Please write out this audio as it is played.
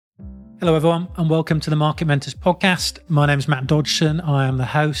Hello everyone and welcome to the Market Mentors podcast. My name is Matt Dodgson. I am the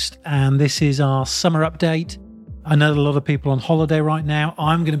host and this is our summer update. I know that a lot of people are on holiday right now.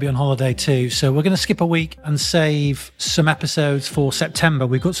 I'm going to be on holiday too. So we're going to skip a week and save some episodes for September.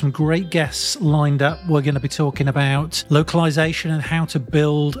 We've got some great guests lined up. We're going to be talking about localization and how to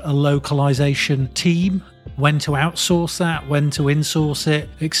build a localization team, when to outsource that, when to insource it,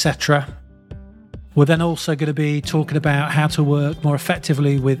 etc. We're then also going to be talking about how to work more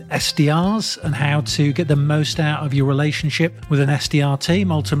effectively with SDRs and how to get the most out of your relationship with an SDR team.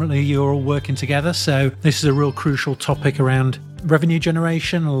 Ultimately, you're all working together. So this is a real crucial topic around revenue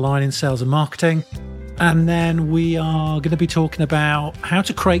generation, aligning sales and marketing. And then we are going to be talking about how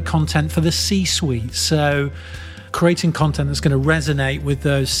to create content for the C-suite. So creating content that's going to resonate with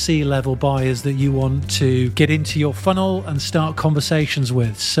those C-level buyers that you want to get into your funnel and start conversations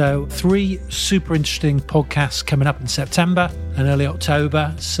with. So 3 super interesting podcasts coming up in September and early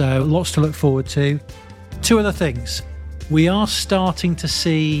October. So lots to look forward to. 2 other things. We are starting to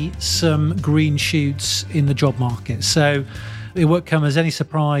see some green shoots in the job market. So it won't come as any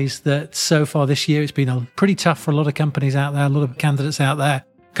surprise that so far this year it's been pretty tough for a lot of companies out there, a lot of candidates out there.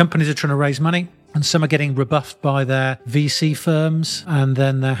 Companies are trying to raise money. And some are getting rebuffed by their VC firms, and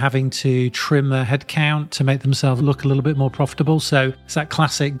then they're having to trim their headcount to make themselves look a little bit more profitable. So it's that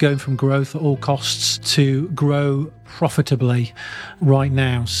classic going from growth at all costs to grow profitably right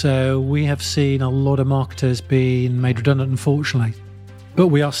now. So we have seen a lot of marketers being made redundant, unfortunately. But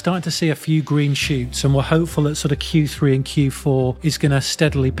we are starting to see a few green shoots, and we're hopeful that sort of Q3 and Q4 is going to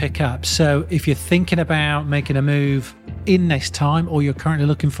steadily pick up. So if you're thinking about making a move in next time, or you're currently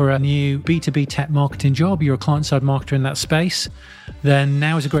looking for a new B2B tech marketing job, you're a client-side marketer in that space, then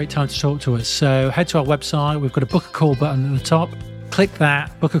now is a great time to talk to us. So head to our website. We've got a book a call button at the top. Click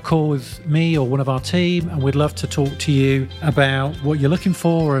that, book a call with me or one of our team, and we'd love to talk to you about what you're looking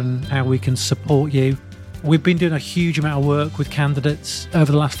for and how we can support you. We've been doing a huge amount of work with candidates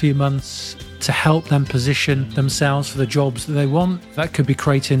over the last few months to help them position themselves for the jobs that they want. That could be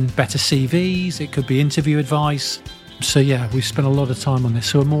creating better CVs, it could be interview advice. So yeah, we've spent a lot of time on this.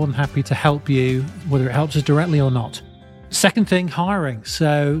 So we're more than happy to help you, whether it helps us directly or not. Second thing, hiring.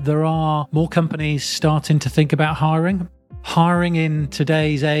 So there are more companies starting to think about hiring. Hiring in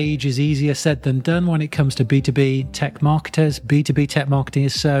today's age is easier said than done when it comes to B2B tech marketers. B2B tech marketing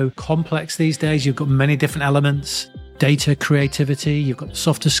is so complex these days. You've got many different elements, data, creativity, you've got the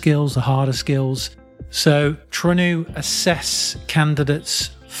softer skills, the harder skills. So trying to assess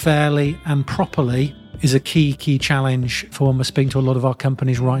candidates fairly and properly is a key challenge for when we're speaking to a lot of our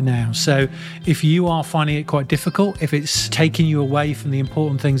companies right now. So if you are finding it quite difficult, if it's taking you away from the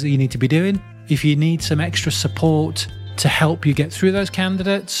important things that you need to be doing, if you need some extra support to help you get through those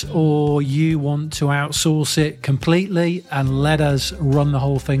candidates, or you want to outsource it completely and let us run the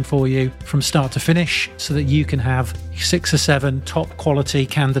whole thing for you from start to finish so that you can have 6 or 7 top quality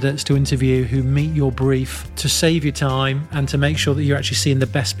candidates to interview who meet your brief, to save you time and to make sure that you're actually seeing the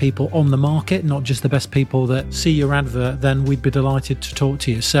best people on the market, not just the best people that see your advert, then we'd be delighted to talk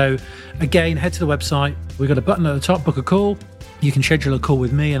to you. So again, head to the website. We've got a button at the top, book a call. You can schedule a call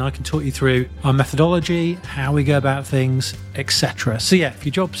with me and I can talk you through our methodology, how we go about things, etc. So yeah, if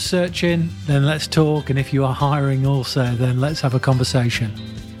you're job searching, then let's talk. And if you are hiring also, then let's have a conversation.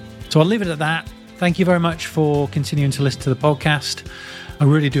 So I'll leave it at that. Thank you very much for continuing to listen to the podcast. I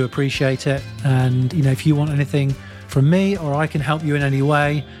really do appreciate it. And if you want anything from me or I can help you in any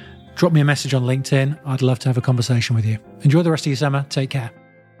way, drop me a message on LinkedIn. I'd love to have a conversation with you. Enjoy the rest of your summer. Take care.